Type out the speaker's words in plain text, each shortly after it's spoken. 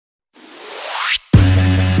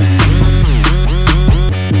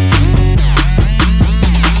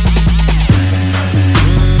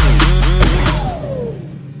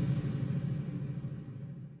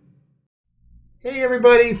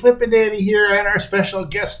everybody. Flippin' Danny here, and our special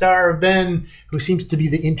guest star, Ben, who seems to be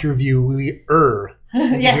the interviewer.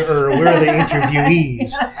 Yes. We're the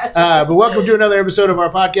interviewees. But welcome to another episode of our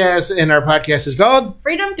podcast, and our podcast is called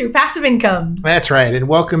Freedom Through Passive Income. That's right, and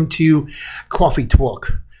welcome to Coffee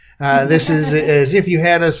Talk. This is as if you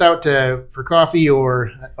had us out for coffee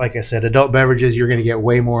or, like I said, adult beverages. You're going to get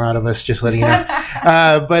way more out of us, just letting you know.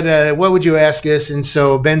 But what would you ask us? And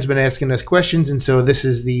so Ben's been asking us questions, and so this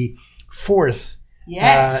is the fourth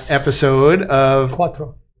episode of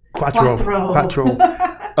Quattro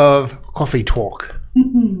of Coffee Talk.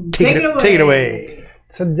 Take it away.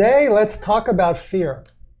 Today, let's talk about fear.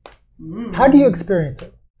 How do you experience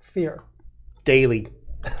it? Fear. Daily.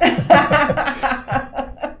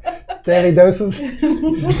 Daily doses?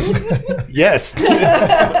 Yes.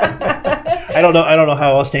 I don't know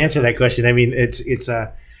how else to answer that question. I mean,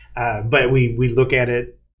 but we look at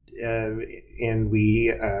it and we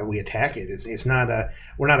attack it. It's not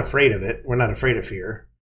we're not afraid of it. We're not afraid of fear.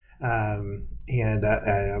 No,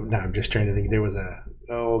 I'm just trying to think. There was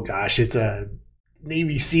it's a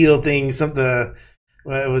Navy SEAL thing. Something.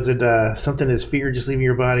 Was it something as fear just leaving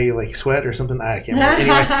your body, like sweat or something? I can't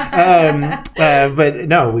remember. Anyway, but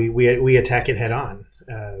no, we attack it head on.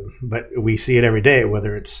 But we see it every day,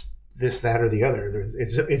 whether it's this, that, or the other.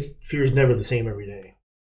 Fear is never the same every day.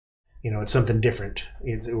 You know, it's something different.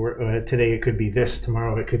 Today it could be this.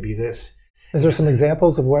 Tomorrow it could be this. Is there some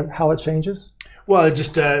examples of how it changes? Well, it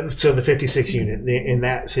just so the 56 unit in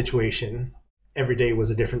that situation, every day was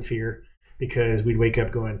a different fear because we'd wake up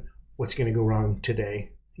going, what's going to go wrong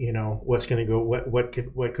today? You know, what's going to go? What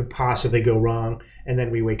could possibly go wrong? And then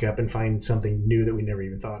we wake up and find something new that we never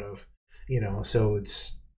even thought of. You know, so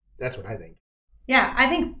that's what I think. Yeah, I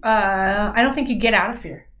think I don't think you get out of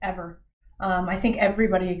fear ever. I think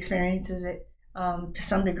everybody experiences it to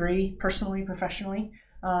some degree, personally, professionally,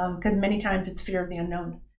 because many times it's fear of the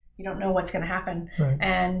unknown. You don't know what's going to happen, right.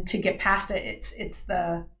 And to get past it, it's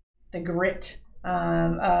the grit.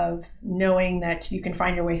 Of knowing that you can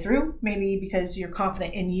find your way through, maybe because you're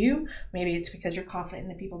confident in you, maybe it's because you're confident in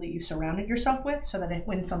the people that you've surrounded yourself with, so that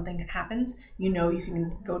when something happens, you know you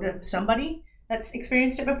can go to somebody that's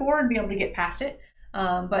experienced it before and be able to get past it.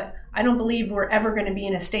 But I don't believe we're ever going to be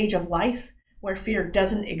in a stage of life where fear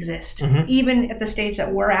doesn't exist. Mm-hmm. Even at the stage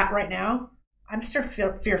that we're at right now, I'm still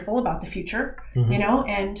fearful about the future, mm-hmm. you know,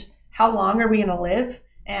 and how long are we going to live?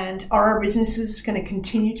 And are our businesses going to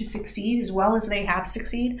continue to succeed as well as they have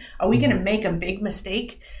succeeded? Are we going to make a big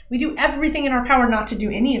mistake? We do everything in our power not to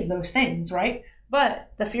do any of those things, right?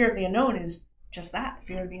 But the fear of the unknown is just that, the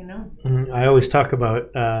fear of the unknown. Mm-hmm. I always talk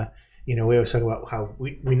about, we always talk about how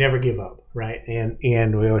we never give up, right?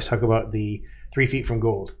 And we always talk about the 3 feet from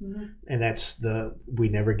gold. Mm-hmm. And that's we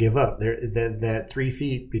never give up. That 3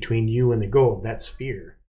 feet between you and the gold, that's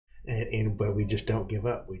fear. But we just don't give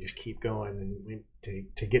up. We just keep going and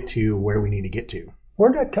to get to where we need to get to.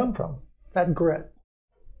 Where did that come from? That grit.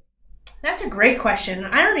 That's a great question.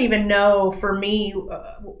 I don't even know for me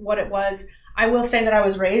what it was. I will say that I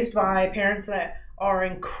was raised by parents that are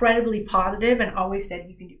incredibly positive and always said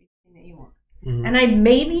you can do anything that you want. Mm-hmm. And I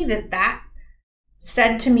maybe that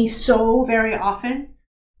said to me so very often.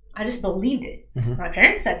 I just believed it. Mm-hmm. My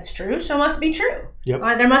parents said it's true, so it must be true. Yep.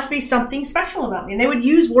 There must be something special about me. And they would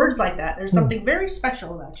use words like that. There's something very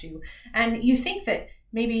special about you. And you think that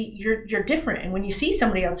maybe you're different. And when you see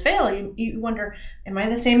somebody else fail, you wonder, am I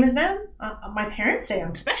the same as them? My parents say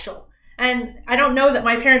I'm special. And I don't know that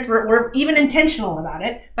my parents were even intentional about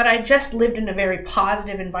it, but I just lived in a very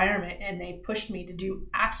positive environment, and they pushed me to do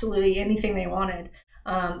absolutely anything they wanted.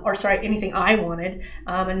 Anything I wanted.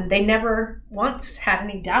 And they never once had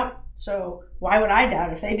any doubt. So why would I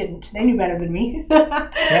doubt if they didn't? They knew better than me. Yeah,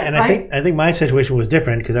 and right? I think my situation was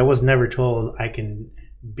different because I was never told I can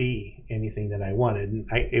be anything that I wanted.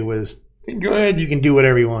 It was good. You can do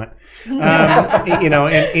whatever you want. But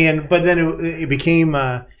then it became,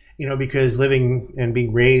 because living and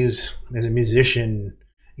being raised as a musician,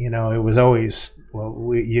 it was always,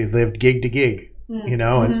 you lived gig to gig.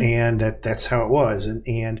 Mm-hmm. And that's how it was.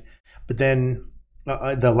 But then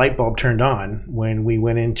the light bulb turned on when we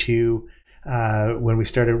went into, when we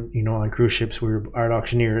started, on cruise ships. We were art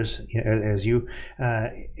auctioneers, as you,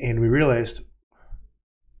 and we realized,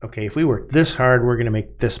 okay, if we work this hard, we're going to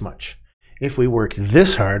make this much. If we work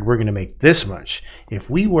this hard, we're going to make this much. If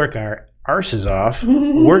we work our arses off,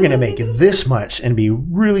 we're going to make this much and be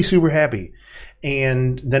really super happy.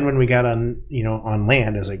 And then when we got on, on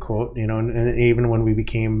land, as I quote, and even when we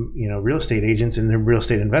became, real estate agents and then real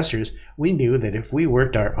estate investors, we knew that if we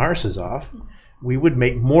worked our arses off, we would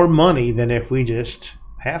make more money than if we just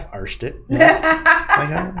half-arsed it.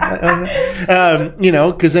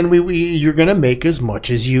 Because then you're going to make as much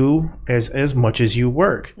as you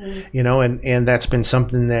work, and that's been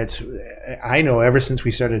something that's, I know ever since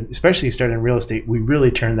we started in real estate, we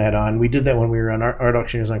really turned that on. We did that when we were on art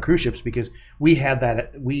auctioneers on cruise ships because we had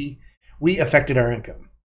that, we affected our income.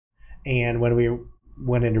 And when we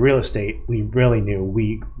went into real estate, we really knew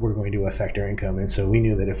we were going to affect our income. And so we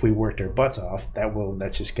knew that if we worked our butts off,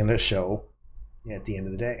 that's just going to show at the end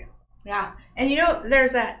of the day. Yeah. And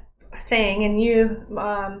there's that saying, and you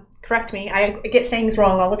correct me, I get sayings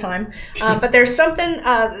wrong all the time, but there's something,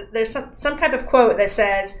 there's some type of quote that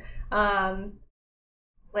says,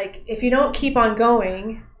 like, if you don't keep on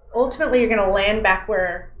going, ultimately you're going to land back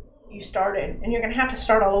where you started, and you're going to have to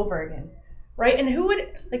start all over again. Right? And who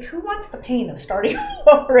wants the pain of starting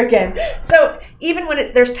over again? So even when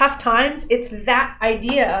there's tough times, it's that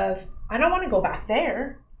idea of, I don't want to go back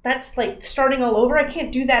there. That's like starting all over. I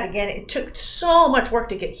can't do that again. It took so much work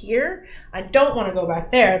to get here. I don't want to go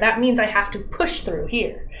back there. That means I have to push through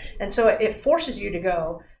here. And so it forces you to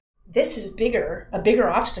go, this is a bigger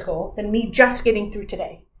obstacle than me just getting through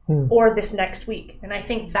today or this next week. And I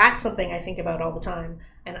think that's something I think about all the time.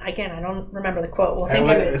 And again, I don't remember the quote. We'll think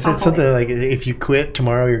of it. Is it something like, if you quit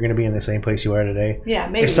tomorrow, you're going to be in the same place you are today? Yeah,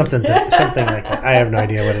 maybe. Or something like that. I have no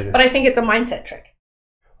idea what it is. But I think it's a mindset trick.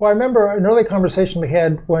 Well, I remember an early conversation we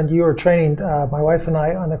had when you were training my wife and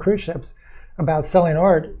I on the cruise ships about selling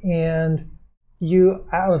art. And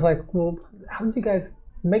I was like, well, how did you guys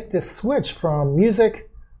make this switch from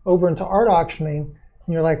music over into art auctioning?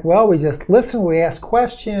 And you're like, well, we just listened, we asked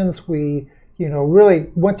questions, we really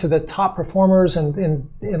went to the top performers and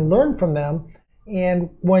learned from them. And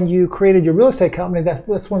when you created your real estate company,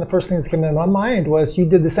 that's one of the first things that came into my mind was you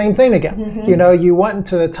did the same thing again. Mm-hmm. You went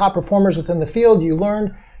into the top performers within the field, you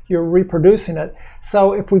learned, you're reproducing it.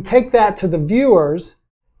 So if we take that to the viewers,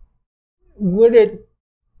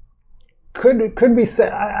 could we say,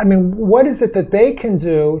 I mean, what is it that they can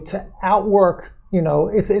do to outwork,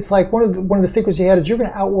 it's like one of the secrets you had is you're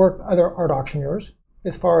going to outwork other art auctioneers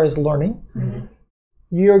as far as learning. Mm-hmm.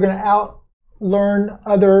 You're going to outlearn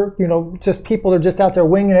other, just people that are just out there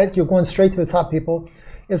winging it. You're going straight to the top people.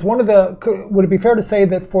 Would it be fair to say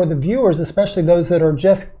that for the viewers, especially those that are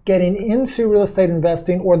just getting into real estate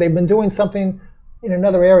investing, or they've been doing something in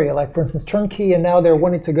another area, like for instance, turnkey, and now they're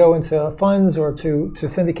wanting to go into funds or to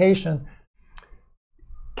syndication,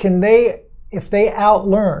 can they, if they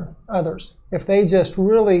outlearn others, if they just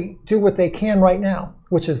really do what they can right now,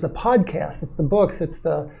 which is the podcast, it's the books, it's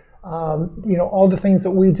the all the things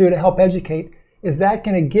that we do to help educate, is that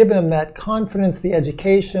going to give them that confidence, the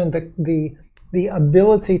education, the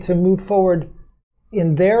ability to move forward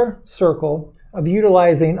in their circle of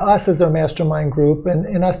utilizing us as their mastermind group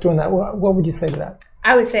and us doing that? What would you say to that?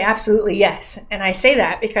 I would say absolutely yes. And I say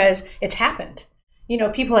that because it's happened.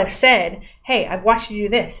 People have said, hey, I've watched you do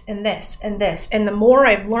this and this and this. And the more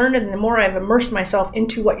I've learned and the more I've immersed myself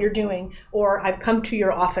into what you're doing, or I've come to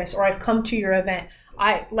your office, or I've come to your event,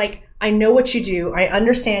 I know what you do. I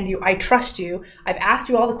understand you. I trust you. I've asked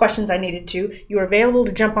you all the questions I needed to. You're available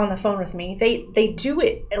to jump on the phone with me. They do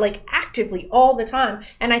it like actively all the time.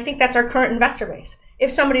 And I think that's our current investor base. If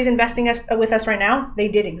somebody's investing with us right now, they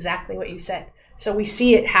did exactly what you said. So we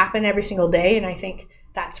see it happen every single day. And I think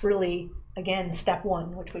that's really, again, step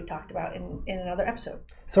one, which we talked about in another episode.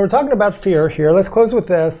 So we're talking about fear here. Let's close with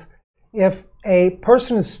this. If a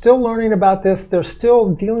person is still learning about this, they're still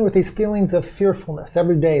dealing with these feelings of fearfulness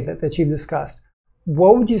every day that you've discussed,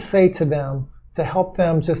 what would you say to them to help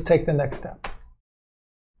them just take the next step?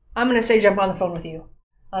 I'm going to say jump on the phone with you,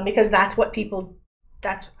 because that's what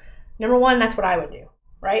number one, that's what I would do,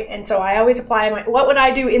 right? And so I always apply what would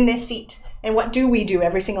I do in this seat? And what do we do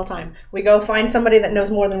every single time? We go find somebody that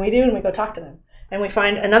knows more than we do, and we go talk to them. And we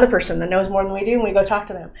find another person that knows more than we do, and we go talk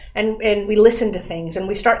to them. And we listen to things, and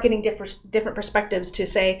we start getting different perspectives to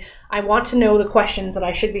say, I want to know the questions that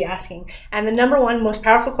I should be asking. And the number one most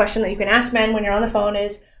powerful question that you can ask men when you're on the phone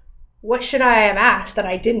is, what should I have asked that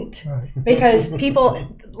I didn't? Right. Because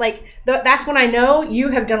people, that's when I know you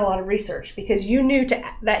have done a lot of research, because you knew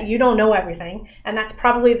that you don't know everything. And that's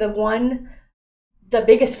probably the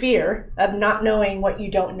biggest fear of not knowing what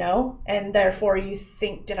you don't know. And therefore you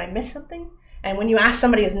think, did I miss something? And when you ask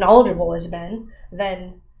somebody as knowledgeable as Ben,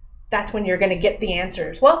 then that's when you're going to get the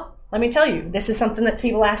answers. Well, let me tell you, this is something that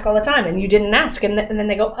people ask all the time, and you didn't ask. And then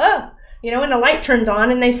they go, and the light turns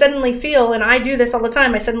on, and they suddenly feel, and I do this all the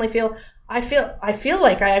time, I feel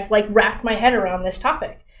like I've wrapped my head around this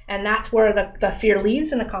topic. And that's where the fear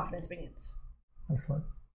leaves and the confidence begins. Excellent.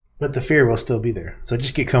 But the fear will still be there. So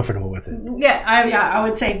just get comfortable with it. Yeah, I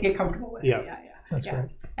would say get comfortable with it. Yeah. That's great.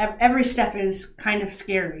 every step is kind of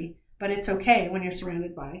scary, but it's okay when you're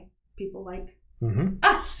surrounded by people like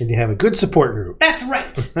us. And you have a good support group. That's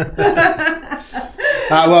right.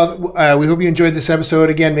 We hope you enjoyed this episode.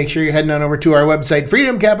 Again, make sure you're heading on over to our website,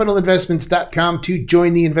 freedomcapitalinvestments.com, to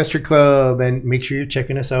join the Investor Club. And make sure you're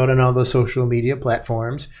checking us out on all those social media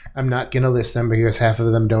platforms. I'm not going to list them because half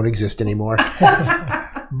of them don't exist anymore.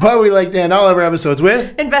 But we like to end all of our episodes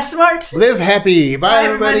with Invest smart. Live happy. Bye,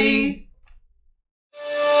 everybody.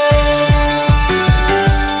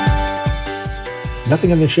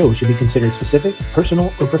 Nothing on this show should be considered specific,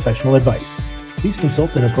 personal, or professional advice. Please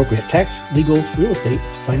consult an appropriate tax, legal, real estate,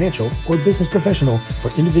 financial, or business professional for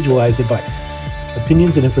individualized advice.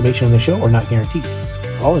 Opinions and information on the show are not guaranteed.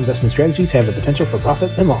 All investment strategies have the potential for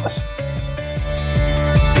profit and loss.